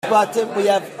Mishpatim. We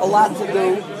have a lot to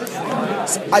do.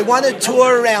 So I want to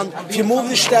tour around. If you move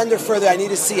the stender further, I need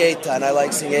to see Eitan. I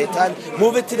like seeing Eitan.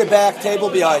 Move it to the back table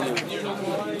behind you.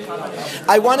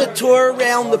 I want to tour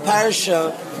around the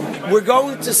parsha. We're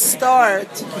going to start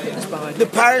the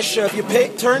parsha. If you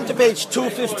turn to page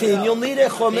 215, you'll need a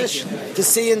chumash to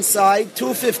see inside.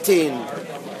 215.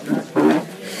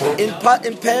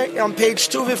 On page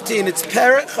 215, it's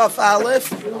Perek Chaf Aleph,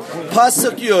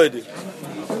 Pasuk Yud.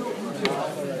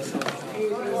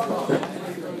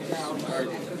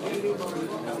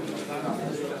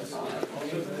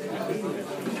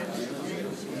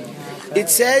 It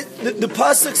says, the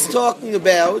Pasuk's talking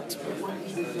about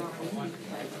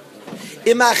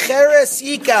Imacheres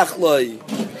Yikach Loi.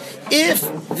 If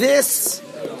this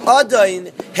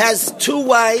Adain has two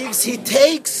wives, he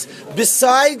takes,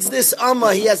 besides this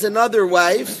Amma, he has another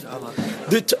wife.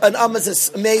 An Amma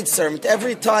is a maidservant.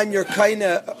 Every time you're kind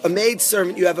of a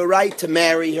maidservant, you have a right to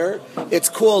marry her. It's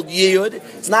called Yiyud.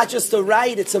 It's not just a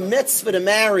right, it's a mitzvah to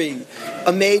marry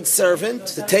a maidservant,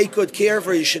 to take good care of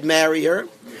her, you should marry her.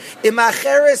 If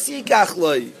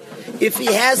he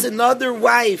has another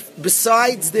wife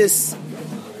besides this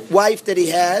wife that he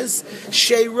has,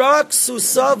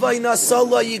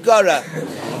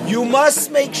 you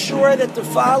must make sure that the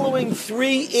following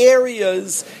three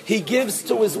areas he gives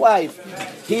to his wife.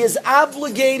 He is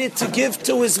obligated to give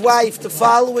to his wife the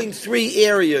following three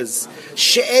areas: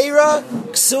 she'era,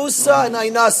 ksusa, and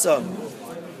ainasa.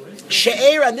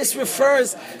 She'era, and this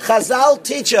refers, Chazal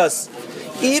teach us,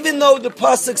 even though the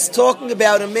pasuk's talking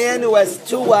about a man who has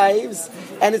two wives,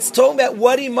 and it's talking about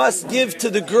what he must give to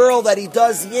the girl that he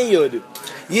does yiyud.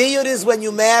 Yiyud is when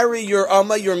you marry your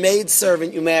amma, your maid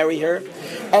servant, you marry her.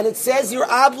 And it says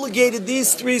you're obligated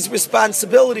these three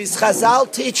responsibilities. Chazal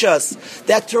teach us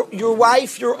that your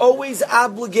wife, you're always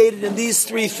obligated in these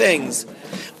three things.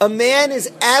 A man is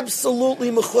absolutely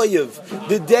mechuyev.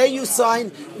 The day you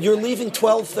sign, you're leaving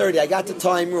 12:30. I got the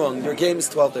time wrong. Your game is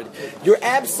 12:30. You're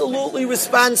absolutely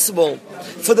responsible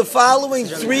for the following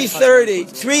three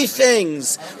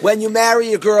things when you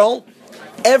marry a girl.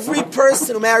 Every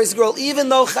person who marries a girl, even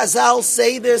though Chazal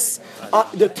say this,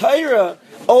 the Torah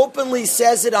openly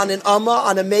says it on an amma,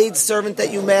 on a maid servant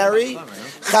that you marry.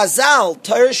 Chazal,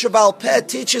 Torah Shabbal Peh,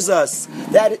 teaches us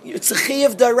that it's a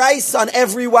chiyuv daraisa on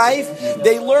every wife.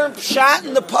 They learn pshat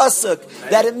in the pasuk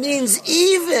that it means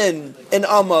even in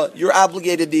amma you're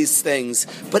obligated these things,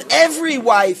 but every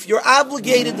wife you're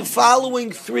obligated the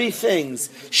following three things: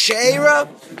 she'era,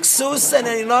 ksusa, and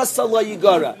inasa la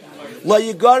yigara. La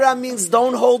yigara means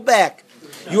don't hold back.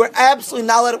 You are absolutely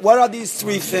not allowed. What are these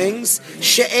three things?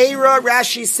 She'era,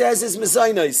 Rashi says, is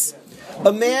mezainos.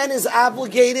 A man is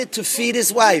obligated to feed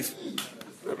his wife.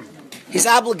 He's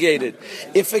obligated.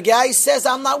 If a guy says,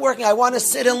 I'm not working, I want to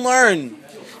sit and learn,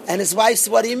 and his wife says,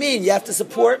 what do you mean? You have to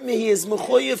support me. He is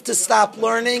mechuyev to stop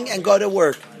learning and go to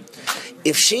work.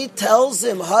 If she tells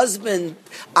him, husband,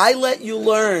 I let you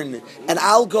learn and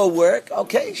I'll go work,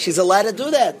 okay, she's allowed to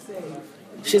do that.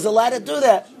 She's allowed to do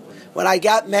that. When I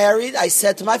got married, I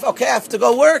said to my wife, okay, I have to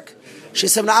go work. She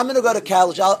said, no, I'm going to go to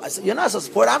college. I said, you're not supposed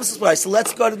to support, I'm supposed to support. I said,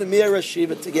 let's go to the Mir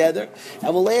Shiva together,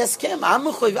 and we'll ask him.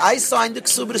 I signed the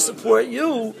ksuba to support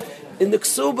you. In the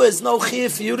ksuba is no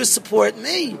chiyuv for you to support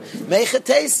me.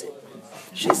 Meichetesi.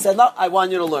 She said, no, I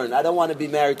want you to learn. I don't want to be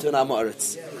married to an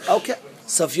Amoritz. Okay.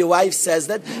 So if your wife says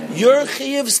that, your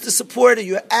chiyuv's to support her.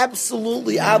 You're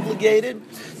absolutely obligated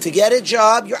to get a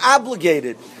job. You're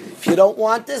obligated. If you don't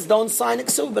want this, don't sign a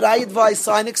ksuba. But I advise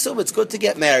sign a ksuba. It's good to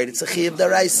get married. It's a chiyuv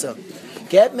daraisa.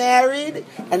 Get married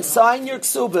and sign your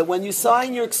ksuba. When you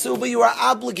sign your ksuba, you are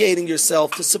obligating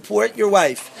yourself to support your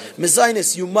wife.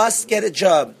 Mezainis, you must get a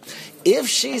job. If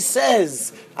she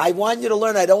says, I want you to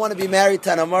learn, I don't want to be married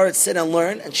to an Amoritz, sit and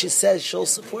learn, and she says she'll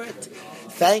support.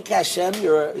 Thank Hashem,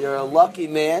 you're a lucky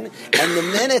man. And the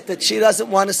minute that she doesn't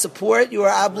want to support, you are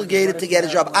obligated to get a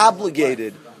job.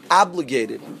 Obligated.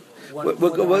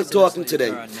 We're talking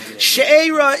today.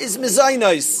 She'era is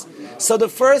mezainos. So the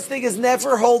first thing is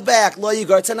never hold back. Lo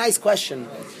yigar. It's a nice question.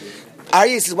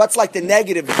 Aryeh says, what's like the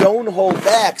negative? Don't hold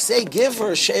back. Say, give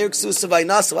her she'er ksusa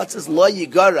v'ainasa. What's this lo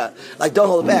yigara? Like, don't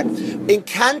hold back. In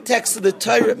context of the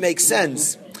Torah, it makes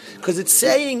sense. Because it's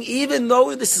saying, even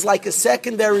though this is like a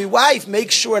secondary wife,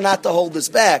 make sure not to hold this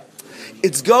back.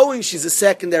 It's going, she's a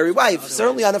secondary wife.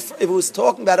 Certainly, if it was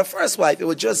talking about a first wife, it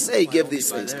would just say, give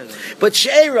these things. But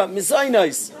she'era,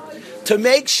 mizainos, to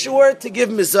make sure to give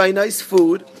mizainos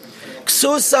food.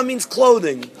 Ksusa means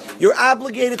clothing. You're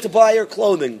obligated to buy her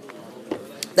clothing.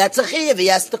 That's a chiyuv. He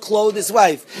has to clothe his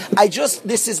wife.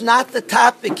 This is not the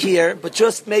topic here, but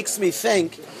just makes me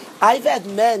think. I've had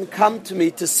men come to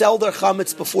me to sell their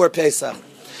chametz before Pesach.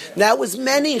 Now, it was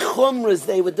many chumras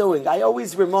they were doing. I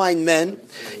always remind men,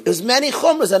 it was many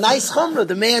chumras, a nice chumrah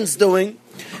the man's doing,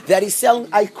 that he's selling.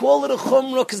 I call it a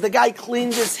chumrah because the guy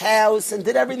cleaned his house and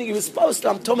did everything he was supposed to.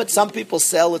 I'm talking about some people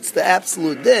sell, it's the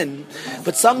absolute din.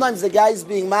 But sometimes the guy's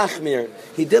being machmir.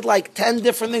 He did like 10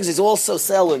 different things, he's also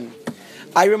selling.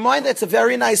 I remind that it's a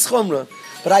very nice chumrah.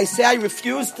 But I say I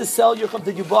refuse to sell your chumrah.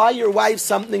 Did you buy your wife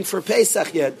something for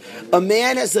Pesach yet? A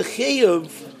man has a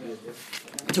chiyuv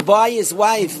to buy his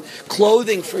wife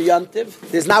clothing for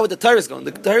Yantiv. There's not what the Torah is going.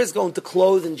 The Torah is going to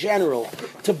clothes in general.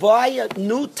 To buy a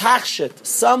new tachshit,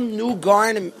 some new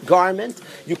garment,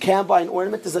 you can't buy an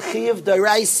ornament. There's a chiyuv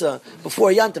d'oraisa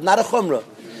before Yantiv, not a chumrah.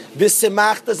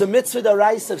 V'simach, there's a mitzvah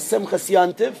d'oraisa of simchas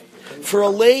Yantiv. For a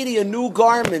lady, a new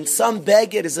garment, some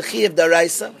beged is a chiyuv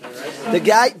d'oraisa. The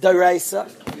guy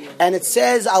d'oraisa. And it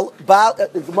says,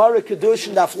 Gemara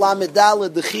Kedushin Daf Lamed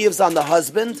Daled, the chiyuv's on the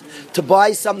husband to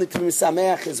buy something to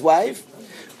misameach his wife.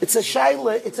 It's a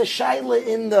shaila. It's a shaila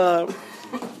in the.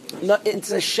 No,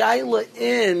 it's a shaila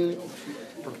in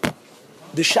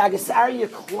the Shagasari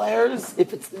declares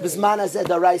if it's Bisman Azed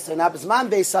Daraisa. Now Bisman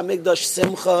Beis Hamikdash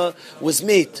Simcha was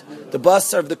meat, the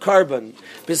basar of the carbon.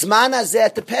 Bisman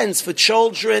Azed depends. For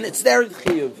children, it's their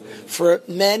chiyuv. For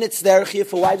men, it's their chiyuv.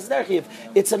 For wives, it's their chiyuv.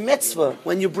 It's a mitzvah.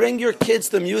 When you bring your kids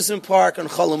to the amusement park on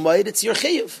Chol Hamoed, it's your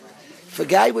chiyuv. If a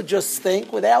guy would just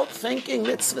think, without thinking,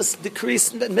 mitzvahs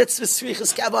decrease, mitzvahs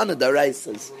srichas kavana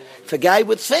daraisas. If a guy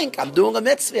would think, I'm doing a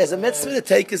mitzvah, he has a mitzvah to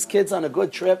take his kids on a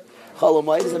good trip. Chol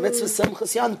Hamoed is a mitzvah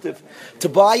simchas yantiv. To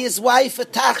buy his wife a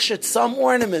tachshit, some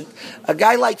ornament. A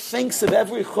guy like thinks of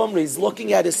every chumrah. He's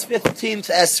looking at his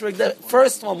 15th esrog. The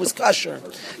first one was kasher.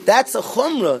 That's a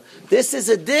chumrah. This is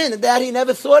a din that he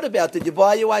never thought about. Did you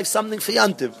buy your wife something for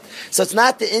yantiv? So it's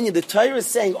not the inyan. The Torah is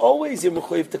saying always you're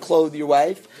mechuyev to clothe your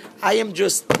wife. I am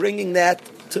just bringing that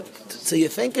so you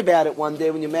think about it one day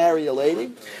when you marry a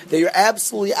lady, that you're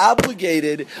absolutely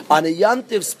obligated on a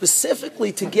yantiv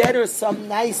specifically to get her some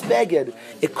nice beged.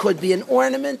 It could be an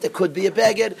ornament, it could be a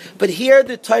beged, but here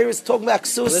the Torah is talking about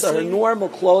ksusa, her normal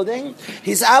clothing.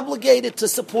 He's obligated to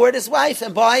support his wife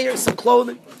and buy her some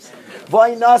clothing.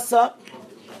 Buy nasa.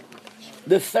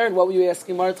 The third, what were you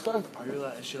asking, Martha?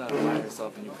 Should I buy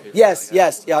herself a new paper? Yes,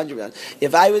 100%.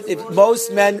 If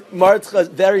most men, Martha is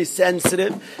very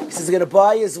sensitive. He says he's going to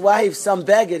buy his wife some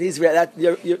beged. He's ready.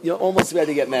 You're almost ready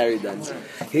to get married then.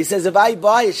 He says if I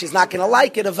buy it, she's not going to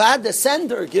like it. Avada, send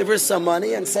her, give her some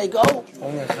money, and say go.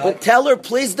 But tell her,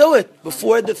 please do it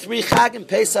before the 3 Chagim,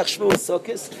 Pesach, Shavuos,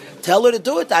 Sukkos. Tell her to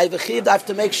do it. I have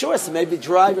to make sure. So maybe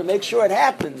drive her, make sure it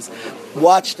happens.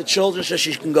 Watch the children so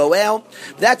she can go out.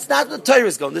 That's not the Torah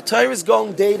is going. The Torah is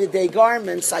going day-to-day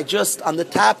garments. I just, on the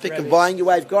topic of buying your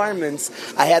wife garments,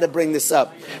 I had to bring this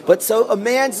up. But so a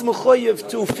man's mechuyev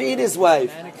to feed his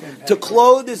wife, to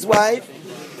clothe his wife.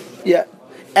 Yeah.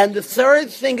 And the third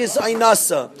thing is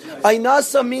ainasa.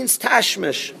 Ainasa means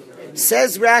tashmish.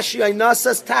 Says Rashi,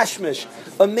 ainasas tashmish.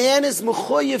 A man is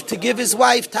mechuyev to give his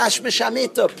wife tashmish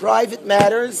amita, private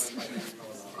matters.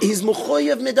 He's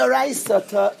mechuyev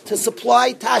midaraisa to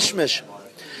supply tashmish.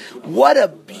 What a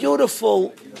beautiful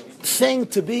thing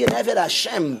to be an Eved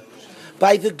Hashem.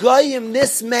 By the Goyim,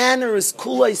 this manner is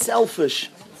kulay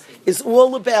selfish. Is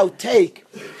all about take.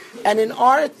 And in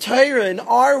our Torah, in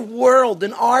our world,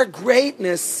 in our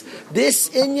greatness, this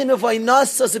inyan of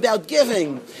Ainasa is about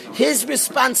giving. His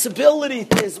responsibility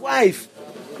to his wife.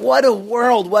 What a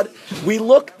world. We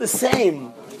look the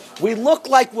same. We look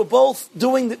like we're both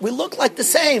we look like the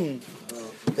same.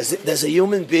 There's a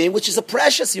human being, which is a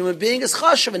precious human being, is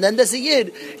chashav, and then there's a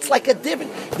yid. It's like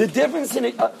the difference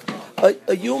in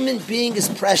a human being is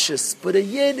precious, but a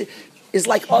yid is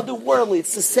like otherworldly.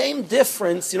 It's the same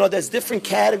difference. There's different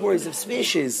categories of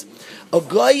species. A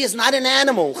guy is not an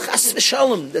animal. Chas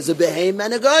v'shalom. There's a behem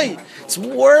and a guy. It's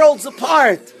worlds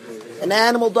apart. An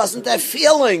animal doesn't have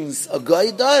feelings. A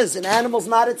guy does. An animal's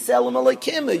not at selim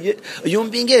alekim. A human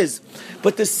being is.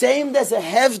 But the same, there's a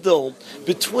hevdel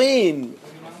between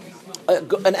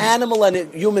an animal and a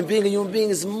human being. A human being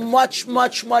is much,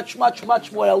 much, much, much,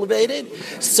 much more elevated.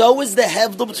 So is the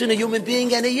hevdel between a human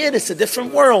being and a yid. It's a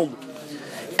different world.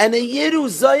 And a yid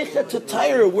who's zaycha to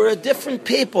Torah, we're a different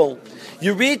people.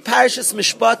 You read Parshas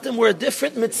Mishpatim, we're a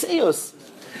different mitzius.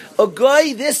 A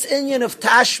guy, this inyan of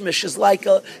tashmish is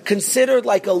considered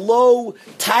like a low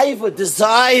taiva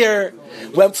desire.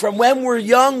 From when we're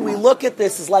young, we look at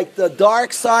this as like the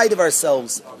dark side of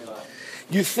ourselves.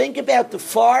 You think about the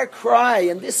far cry,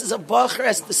 and this is a bacher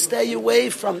has to stay away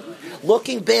from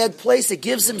looking bad place. It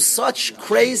gives him such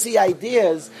crazy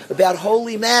ideas about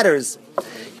holy matters.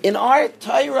 In our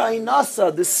Torah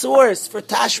Inasa, the source for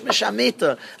Tashmish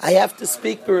Amita, I have to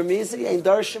speak Beremizi and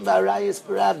Darshan Barayas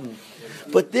Barabim.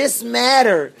 But this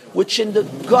matter, which in the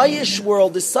Goyish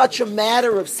world is such a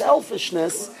matter of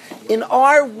selfishness, in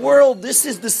our world, this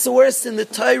is the source in the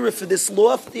Torah for this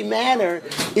lofty manner,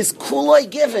 is kulai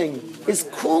giving.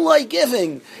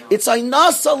 It's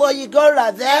aynasa lo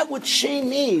yigara, that which she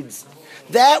needs,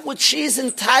 that which she's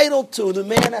entitled to, the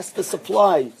man has to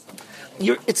supply.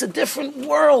 It's a different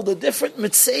world, a different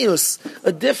mitzeus,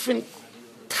 a different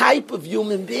type of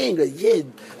human being, a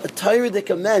yid, a Torah-dik,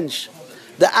 a mensch.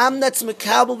 The Am that's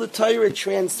Mekabel, the Torah,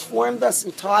 transformed us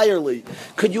entirely.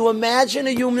 Could you imagine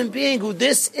a human being who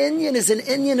this Inyan is an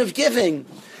Inyan of giving?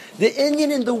 The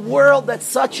Inyan in the world that's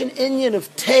such an Inyan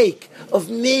of take, of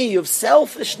me, of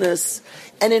selfishness,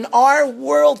 and in our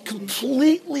world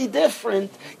completely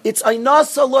different. It's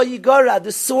Aynasa Lo Yigara,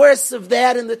 the source of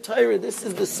that in the Torah. This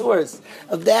is the source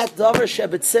of that Davar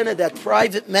Shebetzina, that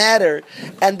private matter.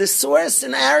 And the source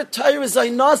in our Torah is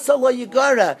Aynasa Lo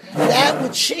Yigara, that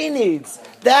which she needs,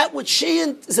 that which she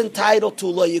is entitled to.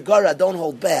 Lo Yigara, don't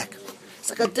hold back.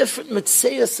 It's like a different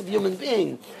mitzeus of human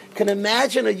being. Can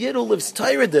imagine a Yid who lives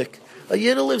Torah-dik. A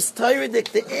Yid who lives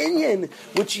Torah-dik, the Inyan,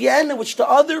 which the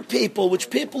other people, which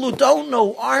people who don't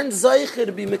know, aren't Zeicher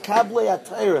to be Mekablei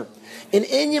HaTorah. An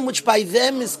Inyan which by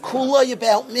them is kulai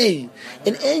about me.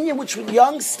 An Inyan which when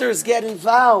youngsters get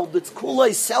involved, it's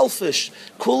kulai selfish,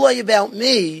 kulai about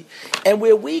me. And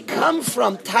where we come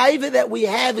from, taiva that we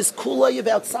have is kulai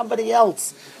about somebody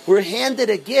else. We're handed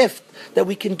a gift that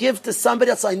we can give to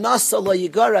somebody else. Aynasa lo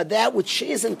yigara, that which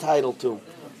she is entitled to.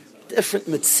 Different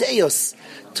mitzeos.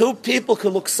 Two people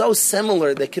could look so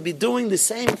similar. They could be doing the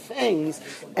same things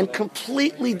and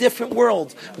completely different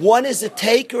worlds. One is a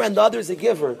taker and the other is a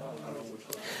giver.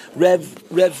 The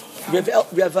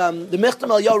Michtam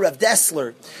Elyo, Rev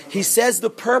Dessler, he says the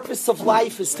purpose of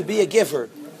life is to be a giver.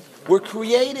 We're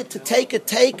created to take a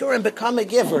taker and become a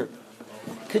giver.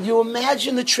 Could you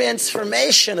imagine the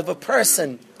transformation of a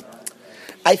person?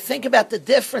 I think about the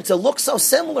difference. It looks so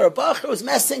similar. A bacher was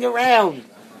messing around.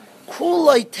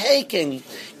 Kulai taking.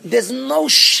 There's no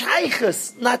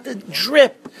shaykhus, not a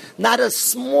drip, not a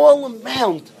small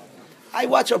amount. I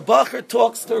watch a bacher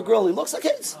talks to a girl. He looks like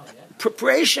it's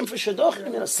preparation for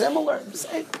shidduchim, similar.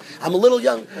 I'm a little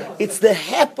young. It's the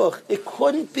hepech. It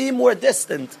couldn't be more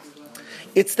distant.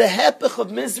 It's the hepech of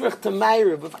Mizrach to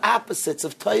Ma'ariv, of opposites,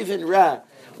 of Tov and Ra.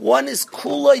 One is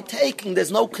kulai taking.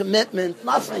 There's no commitment,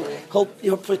 nothing.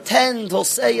 He'll pretend, he'll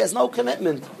say he has no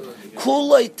commitment.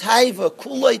 Kulai taiva,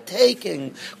 kulai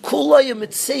taking, kulai a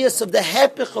mitzias of the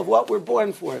hepech of what we're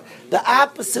born for, the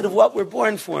opposite of what we're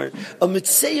born for, a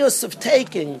mitzias of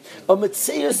taking, a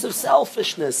mitzias of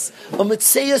selfishness, a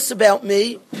mitzias about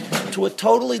me, to a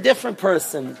totally different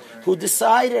person who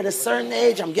decided at a certain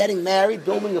age, I'm getting married,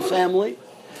 building a family,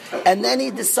 and then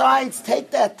he decides,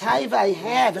 take that taiva I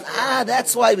have, and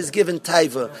that's why I was given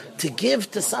taiva, to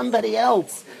give to somebody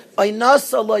else.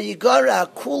 Aynasa lo yigara,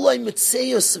 kulay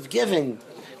mitzeus of giving,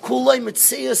 kulay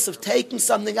mitzeus of taking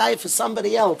something I have for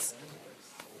somebody else.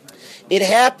 It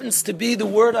happens to be the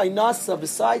word aynasa,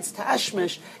 besides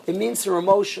tashmish, it means her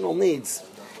emotional needs.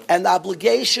 And the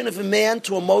obligation of a man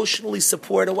to emotionally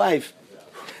support a wife.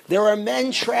 There are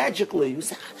men, tragically, who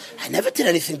say, I never did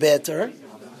anything bad to her.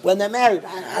 When they're married,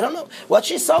 I don't know what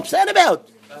she's so upset about.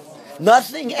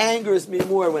 Nothing angers me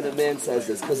more when a man says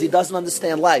this, because he doesn't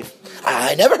understand life.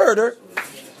 I never hurt her.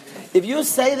 If you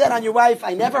say that on your wife,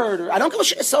 I never hurt her, I don't know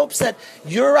she's so upset.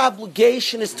 Your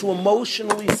obligation is to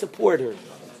emotionally support her.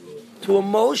 To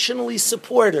emotionally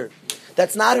support her.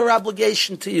 That's not her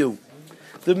obligation to you.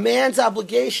 The man's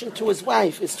obligation to his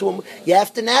wife is to, you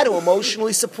have to now to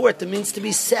emotionally support. That means to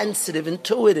be sensitive,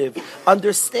 intuitive,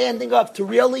 understanding of, to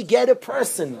really get a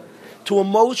person, to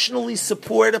emotionally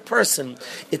support a person.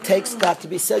 It takes God to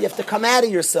be said. You have to come out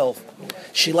of yourself.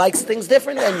 She likes things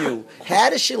different than you. How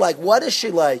does she like? What does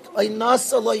she like?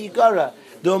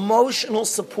 The emotional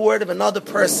support of another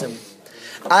person.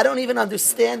 I don't even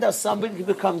understand how somebody can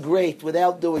become great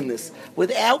without doing this,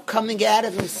 without coming out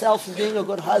of himself and being a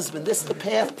good husband. This is the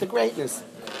path to greatness.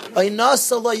 Learn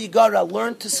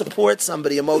to support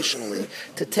somebody emotionally,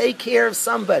 to take care of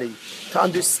somebody, to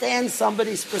understand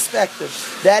somebody's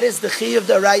perspective. That is the chi of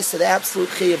the raisa, the absolute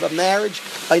chi of a marriage.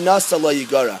 I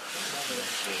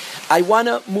want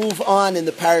to move on in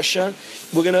the parasha.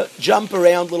 We're going to jump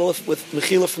around a little with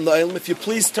Mechila from the Olam. If you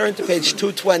please turn to page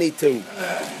 222.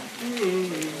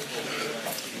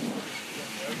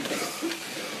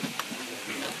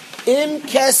 Im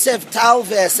kesef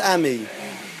talves ami.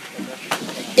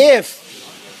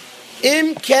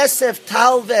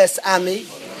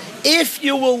 If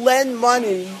you will lend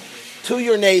money to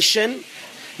your nation.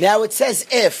 Now it says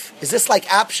if. Is this like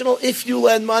optional? If you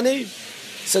lend money?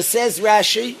 So says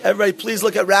Rashi, everybody please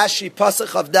look at Rashi,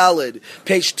 Pasach of Dalid,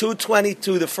 page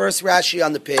 222, the first Rashi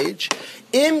on the page.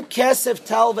 Im kesef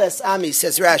talves ami,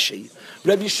 says Rashi.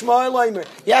 Rabbi Shmuel Omer,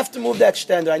 you have to move that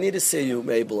ständer. I need to see you,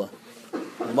 Mabel.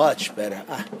 Much better.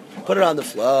 Put it on the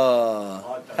floor.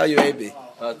 How are you, Abi?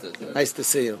 Nice to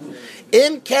see you.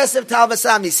 Im kesef talves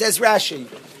ami, says Rashi.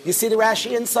 You see the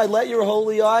Rashi inside? Let your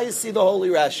holy eyes see the holy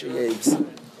Rashi, Abes.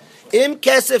 Im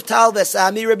kesef talves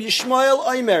ami, Rabbi Shmuel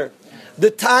Omer. The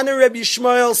Tana Rabbi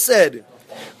Shmuel said,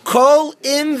 Kol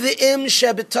im v'im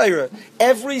shebetayra.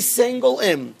 Every single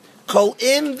im. Kol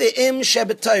im v'im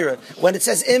shebetayra. When it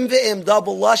says im v'im,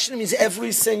 double lashon, means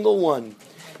every single one.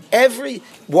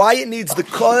 Why it needs the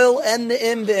kol and the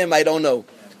im v'im, I don't know.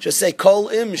 Just say kol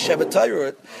im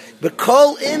shebetayra. But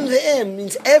kol im v'im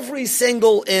means every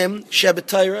single im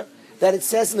shebetayra that it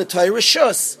says in the Torah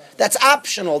shus. That's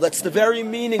optional. That's the very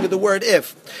meaning of the word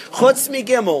if. Chutz mi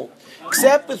gimel.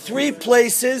 Except for 3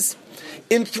 places.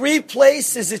 In 3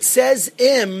 places it says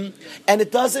im, and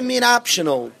it doesn't mean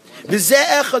optional. And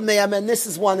this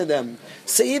is one of them.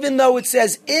 So even though it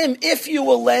says im, if you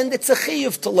will lend, it's a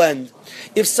chiyuv to lend.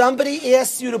 If somebody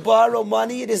asks you to borrow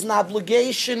money, it is an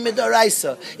obligation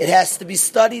midaraisa. It has to be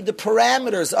studied, the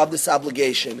parameters of this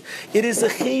obligation. It is a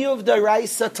chiyuv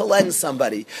daraisa to lend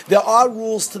somebody. There are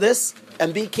rules to this,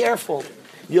 and be careful.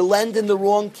 You lend in the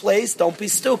wrong place, don't be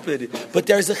stupid. But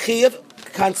there's a chiyuv.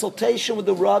 Consultation with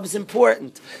the Rav is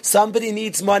important. Somebody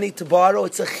needs money to borrow,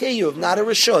 it's a chiyuv, not a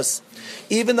rishus.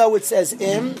 Even though it says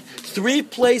im, 3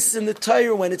 places in the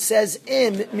Torah when it says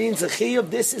im, it means a chiyuv.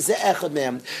 This is a echad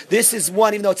ma'am. This is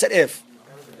one, even though it's an if.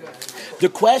 The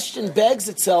question begs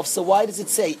itself, so why does it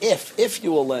say if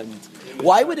you will lend?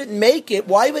 Why would it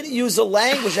why would it use a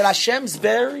language that Hashem's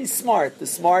very smart, the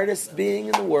smartest being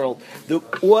in the world,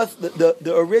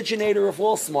 the originator of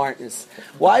all smartness?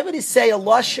 Why would he say a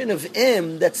lashon of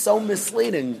im that's so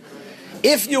misleading?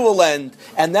 If you will lend,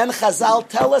 and then Chazal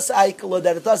tell us, Aikala,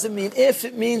 that it doesn't mean if,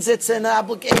 it means it's an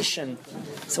obligation.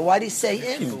 So why do he say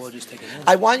im?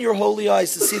 I want your holy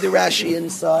eyes to see the Rashi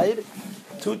inside.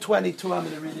 222, I'm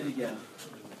going to read it again.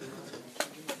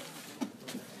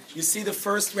 You see the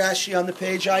first Rashi on the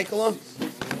page, Aikala?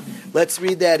 Let's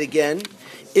read that again.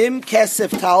 Im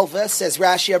kesef talva, says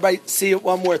Rashi. Everybody see it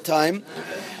one more time.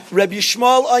 Rabbi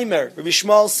Shmuel Omer, Rabbi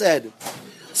Shmuel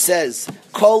says,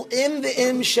 Kol im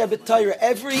v'im shebetayra.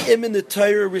 Every im in the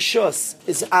Torah rishus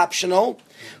is optional.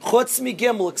 Chutz mi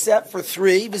gimel, except for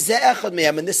 3. V'zeh echad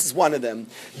me'em, and this is one of them.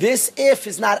 This if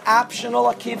is not optional.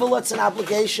 Akivala, it's an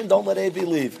obligation. Don't let Abi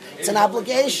leave. It's an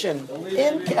obligation.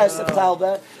 Im kesef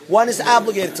talva. One is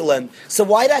obligated to lend. So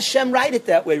why did Hashem write it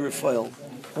that way, Raphael?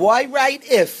 Why write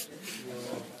if?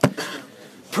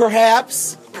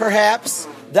 Perhaps,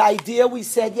 the idea we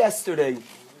said yesterday.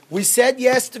 We said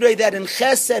yesterday that in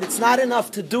chesed, it's not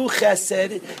enough to do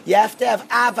chesed. You have to have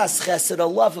avas chesed, a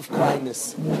love of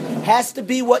kindness. It has to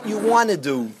be what you want to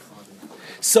do.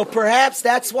 So perhaps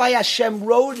that's why Hashem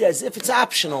wrote it as if it's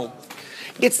optional.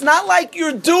 It's not like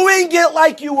you're doing it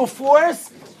like you were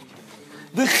forced.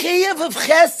 The chiyuv of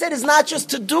chesed is not just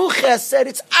to do chesed,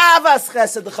 it's avas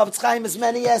chesed. The Chavetz Chaim has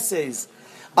many essays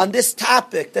on this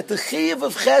topic, that the chiyuv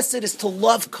of chesed is to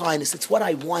love kindness. It's what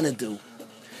I want to do.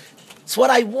 It's what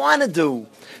I want to do.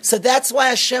 So that's why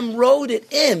Hashem wrote it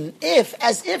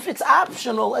as if it's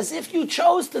optional, as if you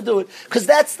chose to do it. Because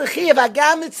that's the chiyuv.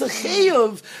 Agam, it's a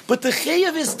chiyuv, but the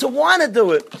chiyuv is to want to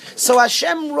do it. So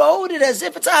Hashem wrote it as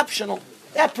if it's optional.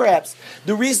 That perhaps.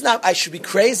 The reason I should be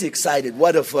crazy excited,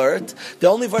 what a vert. The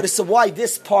only vert is, so why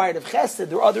this part of chesed?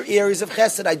 There are other areas of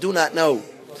chesed I do not know.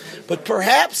 But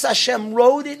perhaps Hashem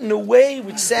wrote it in a way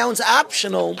which sounds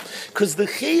optional, because the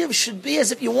chiyuv should be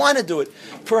as if you want to do it.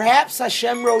 Perhaps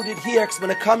Hashem wrote it here, because when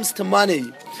it comes to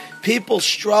money, people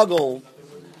struggle.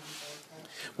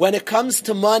 When it comes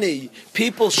to money,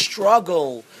 people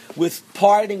struggle with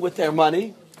parting with their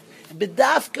money.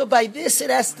 B'dafka, by this, it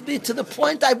has to be to the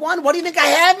point what do you think I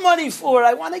have money for?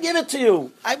 I want to give it to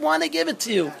you. I want to give it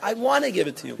to you. I want to give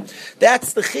it to you.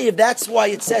 That's the chiyuv. That's why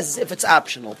it says as if it's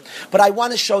optional. But I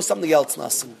want to show something else,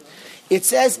 Nasim. It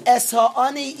says, Es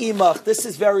ha'ani imach. This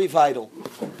is very vital.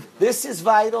 This is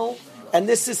vital, and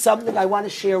this is something I want to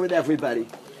share with everybody.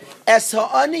 Es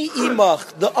ha'ani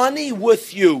imach. The ani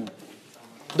with you.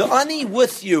 The ani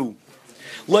with you.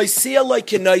 Loisia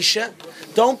like a naisha.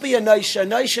 Don't be a naisha. A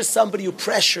naisha is somebody who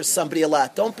pressures somebody a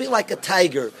lot. Don't be like a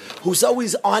tiger who's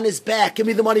always on his back. Give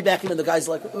me the money back. And the guy's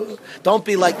like, don't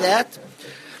be like that.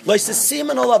 Loisia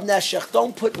siman olav neshech.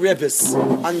 Don't put ribbis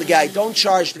on the guy. Don't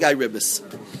charge the guy ribbis.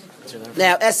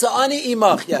 Now, esa ani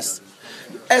imach. Yes.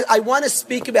 I want to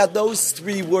speak about those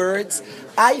 3 words.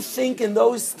 I think in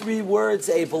those 3 words,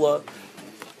 Abela,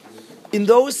 in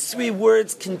those three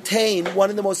words contain one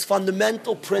of the most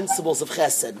fundamental principles of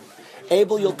chesed.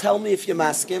 Abel, you'll tell me if you're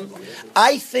masking.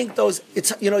 I think those,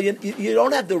 you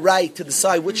don't have the right to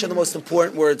decide which are the most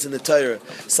important words in the Torah.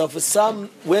 So for some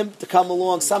wimp to come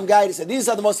along, some guy to say, these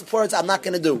are the most important words, I'm not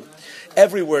going to do.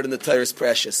 Every word in the Torah is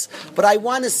precious. But I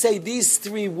want to say these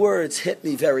three words hit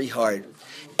me very hard.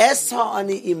 Es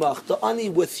ha'ani imach, the ani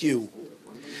with you.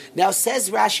 Now says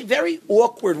Rashi, very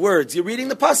awkward words. You're reading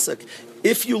the pasuk.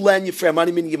 If you lend your friend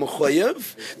money, meaning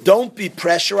don't be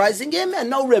pressurizing him, and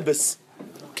no ribbis.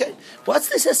 Okay, what's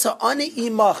this? Es ha'ani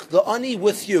imach, the ani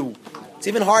with you. It's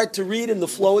even hard to read in the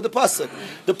flow of the pasuk.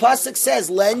 The pasuk says,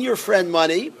 lend your friend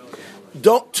money.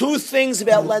 Two things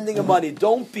about lending him money.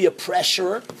 Don't be a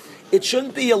pressurer. It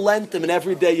shouldn't be you lent him and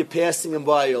every day you're passing him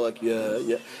by. You're like,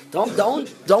 yeah.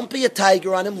 Don't be a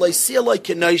tiger on him.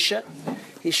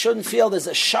 He shouldn't feel there's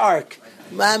a shark,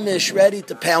 mamish, ready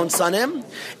to pounce on him.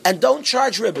 And don't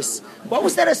charge ribbis. What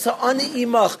was that? As the ani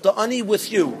imach, the ani with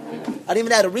you. I don't even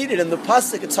know how to read it. In the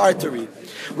pasuk, it's hard to read.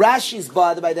 Rashi's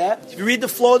bothered by that. If you read the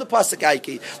flow of the pasuk,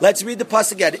 Aiki, let's read the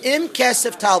pasuk again. Im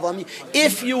kesef talvam,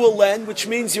 if you will lend, which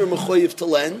means you're mechuyev to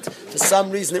lend. For some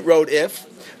reason, it wrote if.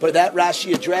 But that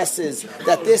Rashi addresses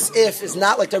that this if is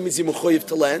not like that means you're mechuyev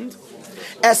to lend.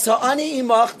 Es ha'ani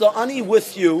imach, the ani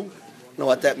with you. You know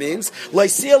what that means?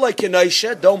 Leisia like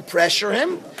Kenosha, don't pressure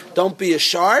him. Don't be a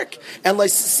shark. And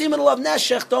leisimin lav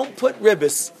neshech, don't put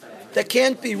ribbis. There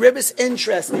can't be ribbis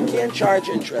interest. You can't charge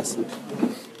interest.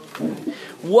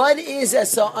 What is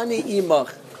es ha'ani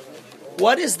imach?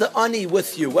 What is the ani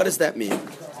with you? What does that mean?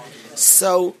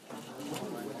 So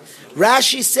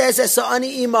Rashi says, Esa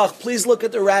ani imach. Please look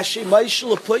at the Rashi.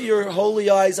 Maishla, put your holy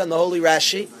eyes on the holy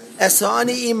Rashi. Esa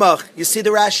ani imach. You see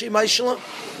the Rashi, Maishla?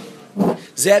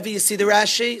 Zevi, you see the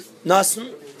Rashi?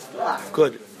 Nasan?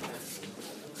 Good.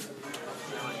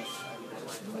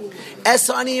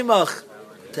 Esa ani imach.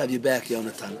 To have you back,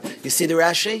 Yonatan. You see the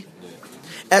Rashi?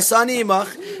 Esa ani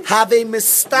imach. Have a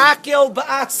mistakel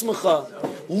ba'atzmacha.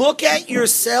 Look at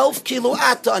yourself, kilu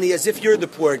atani, as if you're the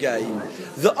poor guy.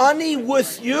 The ani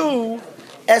with you,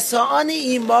 es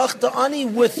ha'ani imach, the ani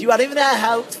with you. I don't even know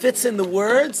how it fits in the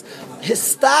words.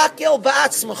 Histakel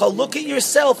ba'atzmacha. Look at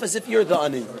yourself as if you're the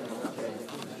ani.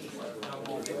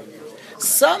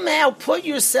 Somehow put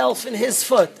yourself in his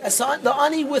foot. The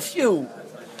ani with you.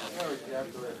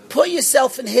 Put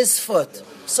yourself in his foot.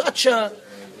 Such a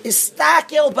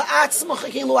histakel ba'atzmacha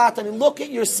kilu atani. Look at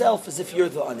yourself as if you're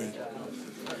the ani.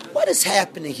 What is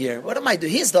happening here? What am I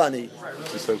doing? He's the ani.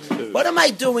 What am I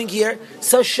doing here?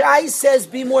 So Shai says,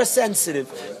 be more sensitive.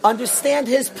 Understand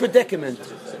his predicament.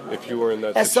 If you were in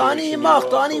that As ani imach,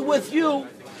 the ani with you.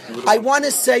 I want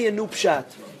to say a nupshat.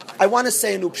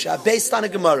 Based on a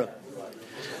Gemara.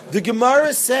 The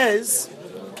Gemara says,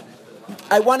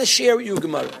 I want to share with you a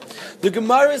Gemara. The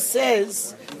Gemara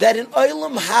says that in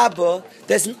Olam Haba,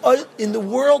 there's in the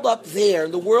world up there,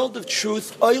 in the world of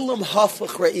truth, Olam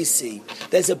Hafach Ra'isi.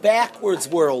 There's a backwards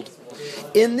world.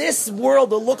 In this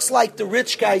world, it looks like the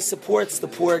rich guy supports the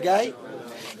poor guy.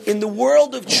 In the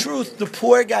world of truth, the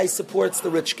poor guy supports the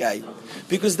rich guy.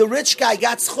 Because the rich guy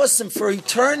got schusim for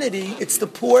eternity, it's the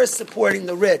poor supporting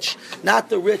the rich, not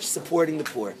the rich supporting the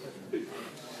poor.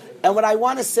 And what I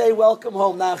want to say, welcome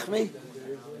home, Nachmi.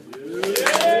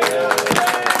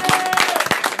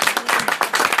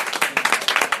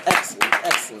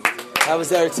 Excellent. How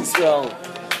was Eretz Yisrael?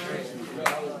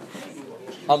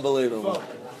 Unbelievable.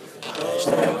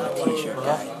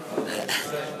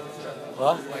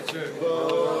 What?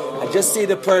 I just see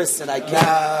the person. I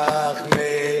can't.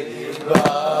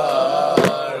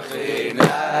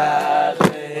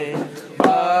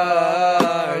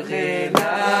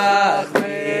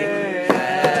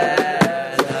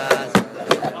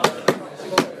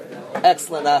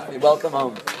 Excellent, Nachmi. Welcome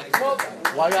home.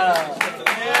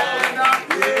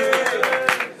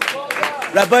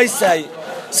 Rabbi say,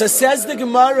 so says the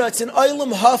Gemara, it's an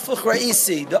Olam Hafach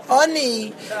Ra'isi. The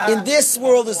Ani in this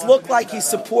world is look like he's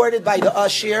supported by the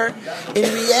Ashir.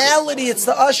 In reality, it's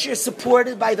the Ashir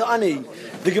supported by the Ani.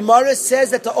 The Gemara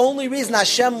says that the only reason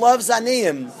Hashem loves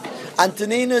Aniyim,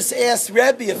 Antoninus asked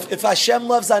Rabbi, if Hashem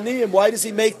loves Aniyim, why does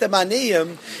he make them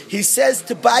Aniyim? He says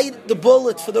to bite the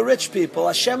bullet for the rich people.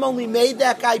 Hashem only made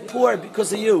that guy poor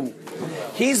because of you.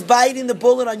 He's biting the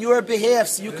bullet on your behalf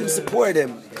so you can support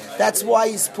him. That's why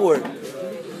he's poor.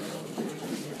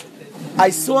 I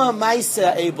saw a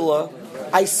Maisa, Abela.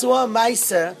 I saw a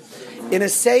Maisa in a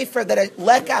sefer that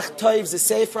Lekach Toiv is a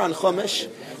sefer on Chumash,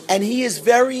 and he is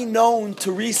very known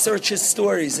to research his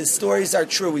stories. His stories are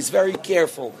true. He's very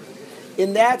careful.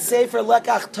 In that Sefer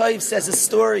Lekach Toiv says a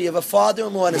story of a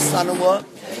father-in-law and a son-in-law,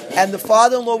 and the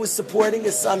father-in-law was supporting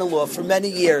his son-in-law for many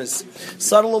years.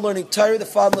 Son-in-law learning Torah, the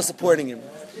father-in-law supporting him.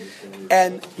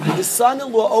 And the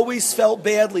son-in-law always felt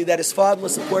badly that his father-in-law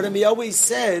supported him. He always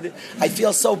said, I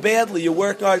feel so badly, you're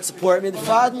working hard to support me. And the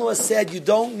father-in-law said, you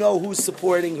don't know who's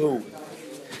supporting who.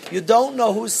 You don't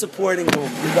know who's supporting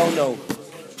whom. You don't know.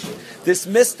 This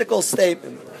mystical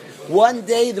statement. One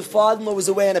day the father-in-law was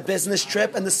away on a business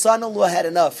trip and the son-in-law had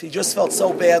enough. He just felt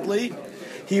so badly.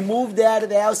 He moved out of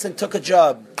the house and took a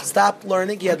job. Stopped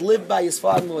learning. He had lived by his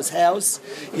father-in-law's house.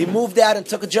 He moved out and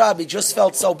took a job. He just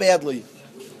felt so badly.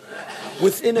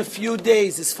 Within a few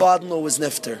days, his father-in-law was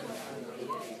nifter.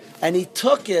 And he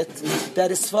took it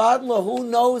that his father-in-law, who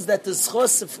knows that the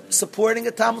schus of supporting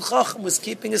a Talmid Chacham was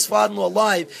keeping his father-in-law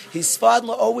alive. His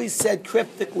father-in-law always said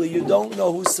cryptically, you don't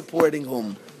know who's supporting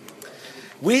whom.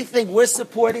 We think we're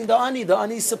supporting the Ani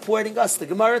is supporting us. The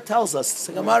Gemara tells us,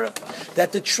 the Gemara,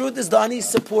 that the truth is the Ani is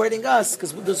supporting us,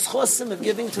 because the schusim of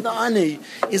giving to the Ani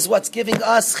is what's giving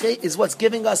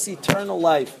us eternal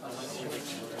life.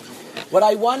 What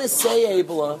I want to say,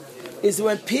 Abela, is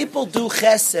when people do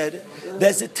chesed,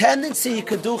 there's a tendency you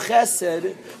could do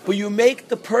chesed, but you make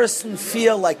the person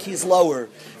feel like he's lower.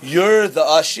 You're the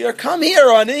Ashir, come here,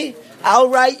 Ani. I'll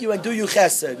write you and do you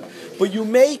chesed. But you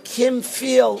make him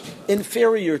feel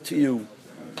inferior to you.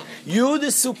 You,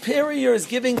 the superior, is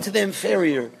giving to the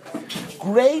inferior.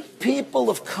 Great people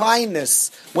of kindness,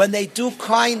 when they do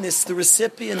kindness, the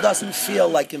recipient doesn't feel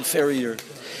like inferior.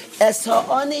 As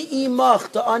ha'ani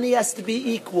imach, the ani has to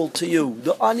be equal to you.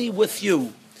 The ani with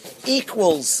you.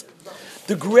 Equals.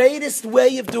 The greatest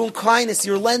way of doing kindness,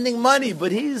 you're lending money,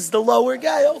 but he's the lower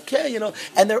guy, okay,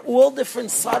 And they're all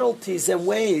different subtleties and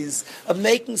ways of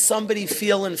making somebody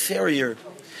feel inferior.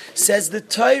 Says the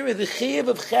Torah, the chiyuv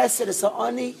of chesed is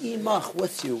ha'ani imach,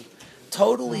 with you.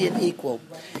 Totally and equal.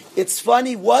 It's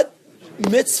funny, what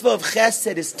mitzvah of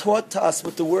chesed is taught to us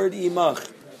with the word imach?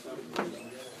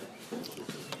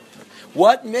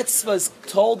 What mitzvah is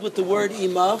told with the word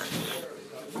imach?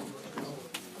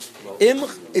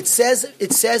 It says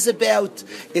about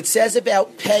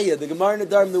payah. The Gemara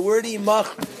Nadarim, the word imach,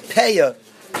 payah.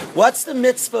 What's the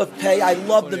mitzvah of payah? I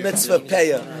love the mitzvah of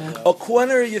payah. A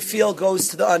corner of your field goes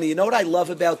to the ani. You know what I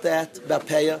love about that? About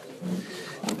payah?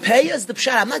 Payah is the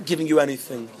pshat. I'm not giving you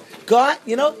anything. God,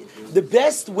 the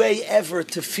best way ever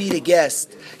to feed a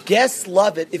guest. Guests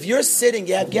love it. If you're sitting,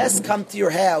 you have guests come to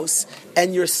your house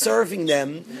and you're serving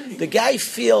them, the guy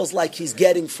feels like he's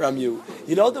getting from you.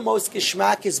 The most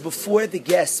geschmack is before the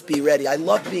guests be ready. I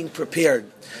love being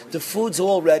prepared. The food's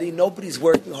all ready. Nobody's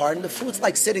working hard. And the food's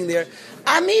like sitting there.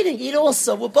 I'm eating. Eat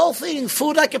also. We're both eating.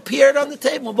 Food like appeared on the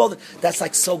table. That's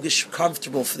like so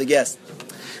comfortable for the guest.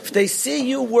 If they see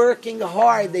you working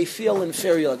hard, they feel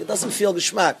inferior. Like it doesn't feel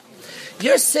geschmack.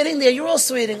 You're sitting there, you're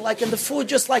also eating, and the food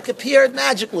just appeared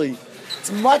magically.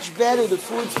 It's much better, the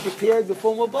food's prepared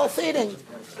before we're both eating.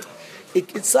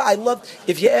 I love,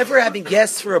 if you're ever having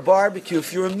guests for a barbecue,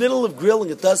 if you're in the middle of grilling,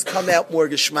 it does come out more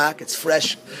geschmack, it's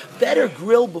fresh. Better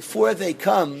grill before they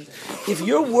come. If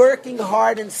you're working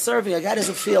hard and serving, a guy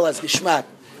doesn't feel as geschmack.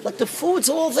 Like the food's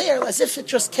all there, as if it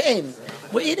just came.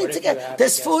 We're eating together.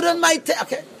 There's food on my table.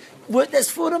 Okay. There's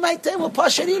food on my table,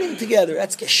 Pasha eating together.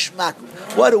 That's geschmack.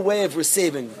 What a way of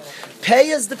receiving.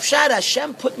 Pay is the pshat.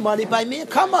 Hashem put money by me.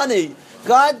 Come money.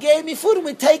 God gave me food and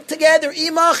we take together.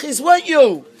 Imach is with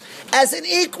you. As an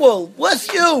equal.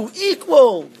 With you.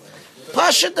 Equal.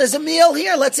 Pasha, there's a meal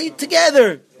here. Let's eat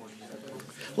together.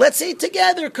 Let's eat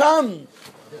together. Come.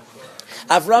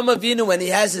 Avram Avinu, when he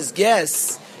has his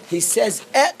guests, he says,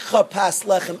 Ekcha pas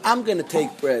lechem. I'm going to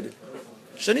take bread.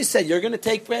 Shouldn't he say, you're going to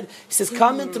take bread? He says,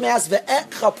 come into my house,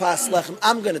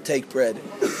 I'm going to take bread.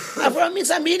 Avram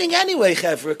means I'm eating anyway,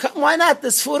 Chevra. Why not?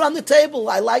 There's food on the table.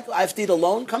 I have to eat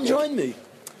alone. Come join me.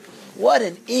 What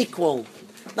an equal.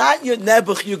 Not your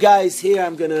nebuch, you guys here,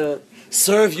 I'm going to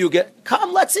serve you.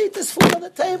 Come, let's eat this food on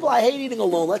the table. I hate eating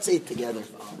alone. Let's eat together.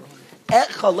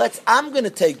 I'm going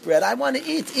to take bread. I want to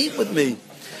eat. Eat with me.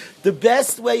 The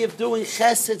best way of doing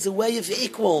chesed is a way of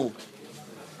equal.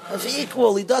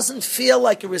 He doesn't feel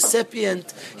like a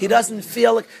recipient. He doesn't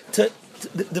feel like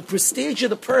the prestige of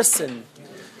the person.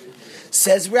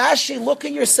 Says Rashi, look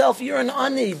at yourself. You're an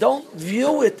ani. Don't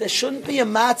view it. There shouldn't be a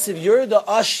matziv. You're the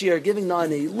ashir giving the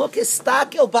ani. Look,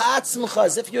 istakel ba'atzmcha,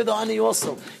 as if you're the ani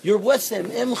also. You're with him,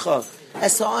 imcha.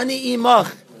 As ani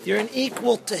imach. You're an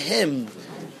equal to him.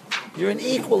 You're an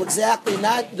equal, exactly,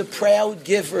 not the proud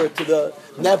giver to the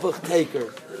nebuch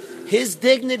taker. His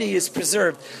dignity is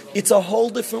preserved. It's a whole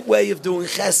different way of doing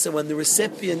chesed when the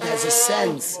recipient has a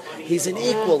sense he's an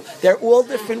equal. There are all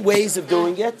different ways of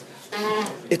doing it.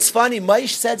 It's funny, Maish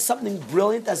said something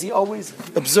brilliant, as he always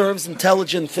observes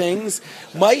intelligent things.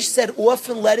 Maish said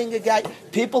often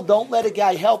people don't let a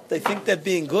guy help, they think they're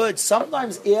being good.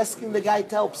 Sometimes asking the guy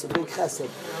to help is a big chesed.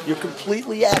 You're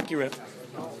completely accurate.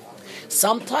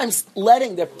 Sometimes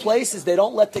there are places they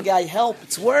don't let the guy help,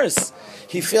 it's worse.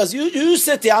 He feels, you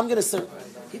sit there, I'm going to serve.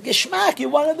 Geschmack, you're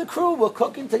one of the crew, we're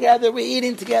cooking together, we're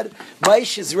eating together.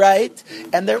 Maish is right,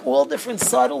 and they're all different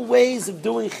subtle ways of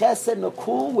doing chesed in a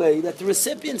cool way that the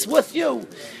recipient's with you.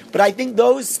 But I think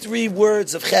those 3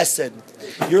 words of chesed,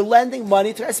 you're lending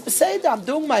money to Esbeseda, I'm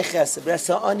doing my chesed,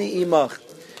 ani imach.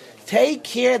 Take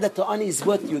care that the ani is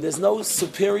with you. There's no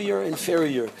superior,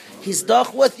 inferior. He's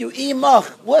doch with you,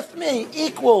 imach, with me,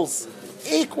 equals.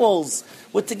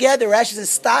 We're together. Rashi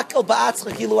says, "Stakel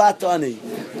ba'atzcha kiluat ani."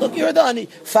 Look, you're the ani.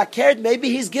 Fakert, maybe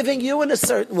he's giving you in a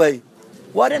certain way.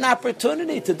 What an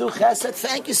opportunity to do chesed.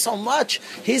 Thank you so much.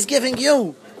 He's giving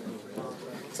you.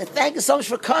 He said, thank you so much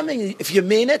for coming. If you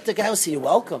mean it, the guy will say, you're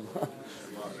welcome.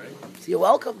 You're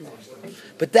welcome.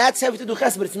 But that's how we do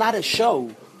chesed, but it's not a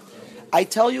show. I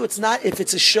tell you, it's not. If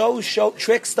it's a show,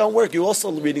 tricks don't work. You're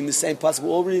also reading the same pasuk.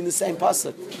 We're all reading the same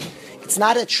pasuk. It's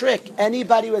not a trick.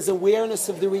 Anybody who has awareness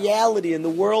of the reality in the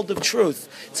world of truth,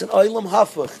 it's an oilam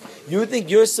hafach. You think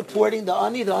you're supporting the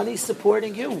ani's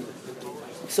supporting you.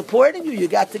 Supporting you. You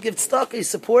got to give tzedakah. He's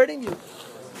supporting you.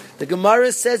 The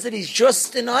Gemara says that he's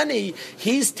just an ani.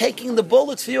 He's taking the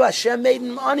bullets for you. Hashem made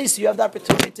him ani, so you have the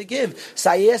opportunity to give.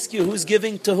 So I ask you, who's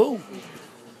giving to who?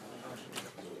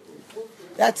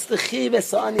 That's the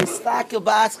chivas ani. Stakel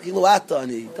ba'atzcha kiluat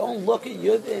ani. Don't look at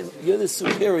you're the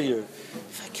superior.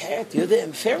 You're the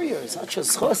inferior. It's not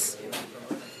just chus.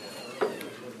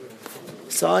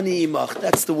 So ani imach.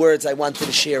 That's the words I wanted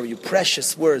to share with you.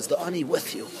 Precious words. The ani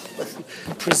with you.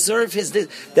 Preserve his.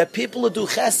 That people who do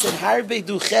chesed, harbe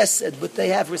do chesed, but they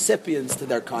have recipients to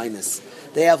their kindness.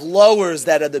 They have lowers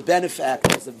that are the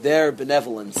benefactors of their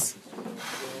benevolence.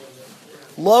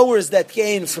 Lowers that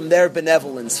gain from their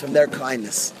benevolence, from their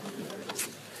kindness.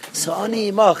 So ani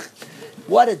imach.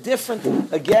 What a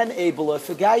different, again, Abel, if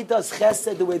a guy does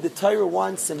chesed the way the Torah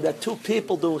wants him, that 2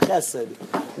 people do chesed.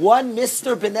 One,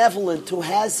 Mr. Benevolent, who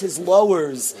has his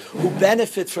lowers, who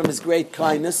benefit from his great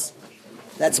kindness.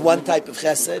 That's one type of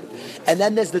chesed. And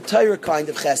then there's the Torah kind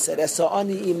of chesed. Esa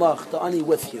ani imach, the ani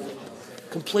with you.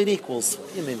 Complete equals.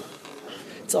 What do you mean?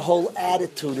 It's a whole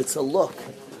attitude, it's a look.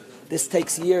 This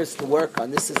takes years to work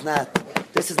on. This is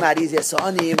not easy. Esa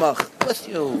ani imach, with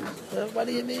you. What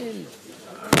do you mean?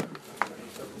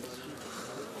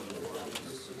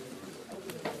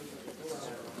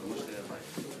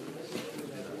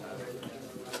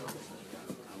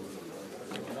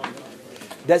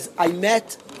 I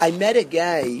met a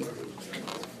guy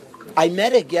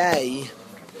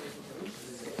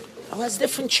who has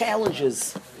different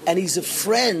challenges, and he's a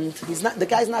friend. The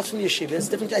guy's not from yeshiva. It's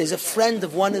different. He's a friend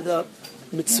of one of the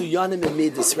mitzuyanim in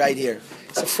Midas right here.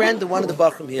 He's a friend of one of the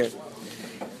bachrim here.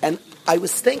 And I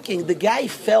was thinking, the guy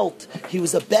felt he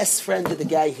was a best friend of the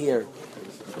guy here.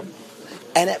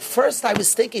 And at first I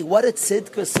was thinking, what a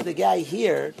tzidkus to the guy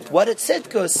here. What a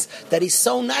tzidkus that he's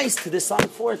so nice to this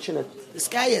unfortunate. This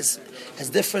guy has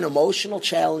different emotional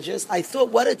challenges. I thought,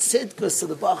 what a tzidkus to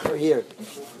the bacher here.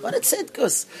 What a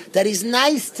tzidkus that he's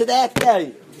nice to that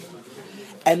guy.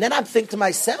 And then I'm thinking to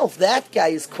myself, that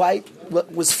guy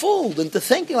was fooled into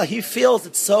thinking like he feels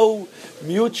it's so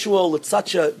mutual, it's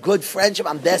such a good friendship,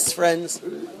 I'm best friends.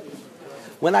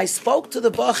 When I spoke to the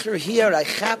bacher here, I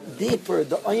chapped deeper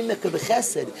the oimek of the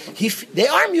chesed. They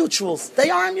are mutuals.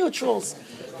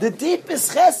 The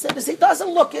deepest chesed is he doesn't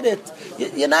look at it.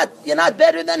 You're not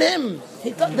better than him.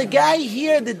 The guy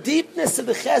here, the deepness of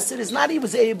the chesed is not he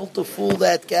was able to fool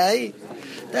that guy.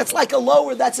 That's like a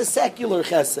lower. That's a secular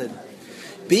chesed.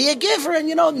 Be a giver, and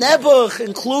nebuch,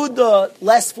 include the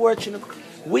less fortunate.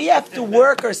 We have to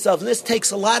work ourselves, and this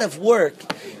takes a lot of work,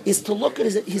 is to look at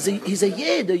he's a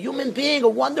yid, a human being, a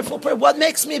wonderful person. What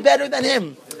makes me better than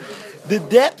him? The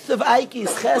depth of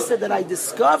Aiki's chesed that I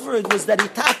discovered was that he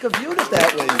viewed it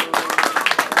that way.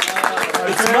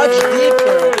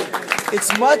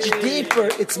 It's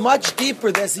much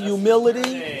deeper. There's a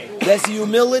humility,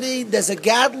 there's a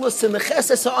gadlus in the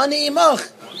chesed, so ani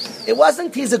imach. It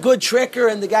wasn't he's a good tricker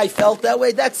and the guy felt that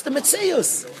way. That's the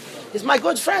mitzius. He's my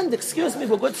good friend. Excuse me,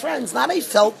 we're good friends. Not he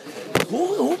felt.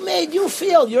 Who made you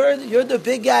feel you're the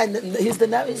big guy? And he's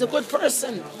a good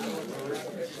person.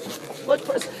 Good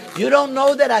person. You don't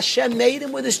know that Hashem made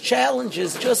him with his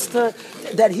challenges, just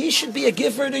that he should be a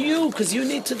giver to you because you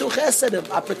need to do chesed, an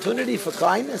opportunity for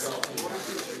kindness.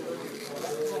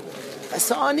 As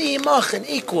ani imach, an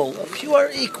equal, a pure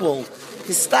equal.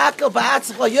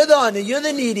 You're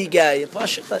the needy guy.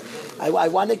 I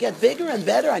want to get bigger and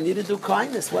better. I need to do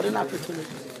kindness. What an opportunity.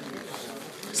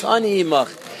 So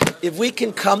if we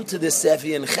can come to this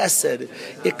Sefi and Chesed,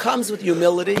 it comes with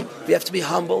humility. We have to be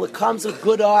humble. It comes with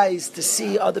good eyes to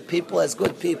see other people as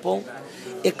good people.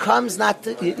 It comes not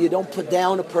to, you don't put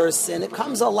down a person. It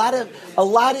comes a lot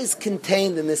is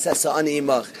contained in this Ani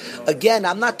Imach. Again,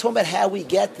 I'm not talking about how we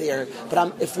get there,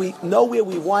 but if we know where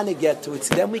we want to get to,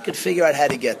 then we can figure out how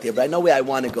to get there. But I know where I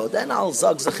want to go. Then I'll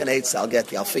zagzach and eitz, I'll get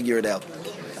there. I'll figure it out.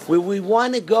 Where we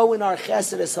want to go in our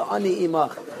Chesed is Ani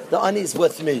Imach. The Ani is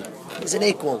with me. He's an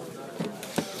equal.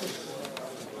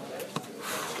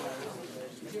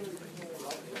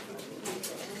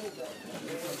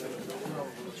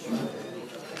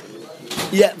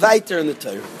 Yeah, weiter in the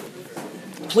Torah.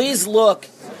 Please look.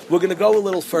 We're going to go a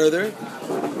little further.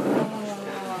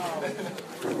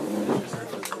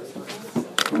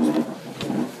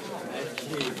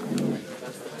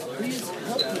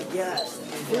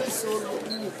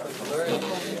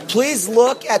 Please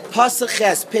look at Pasuk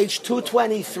Ches, page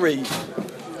 223.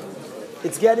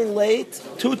 It's getting late.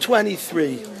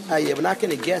 223. Yeah, we're not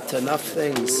going to get to enough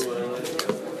things.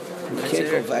 We can't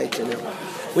go weiter now.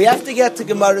 We have to get to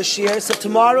Gemara Shir, so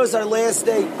tomorrow is our last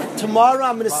day. Tomorrow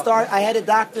I'm going to start. I had a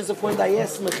doctor's appointment. I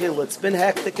asked Michil. It's been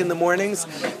hectic in the mornings.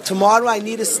 Tomorrow I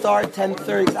need to start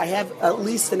 10:30. I have at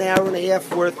least an hour and a half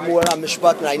worth more on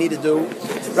Mishpatim I need to do.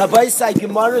 Rabbi said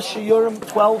Gemara Shiurim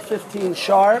 12:15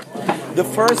 sharp. The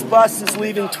first bus is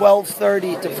leaving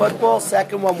 12:30 to football.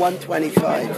 Second one 1:25.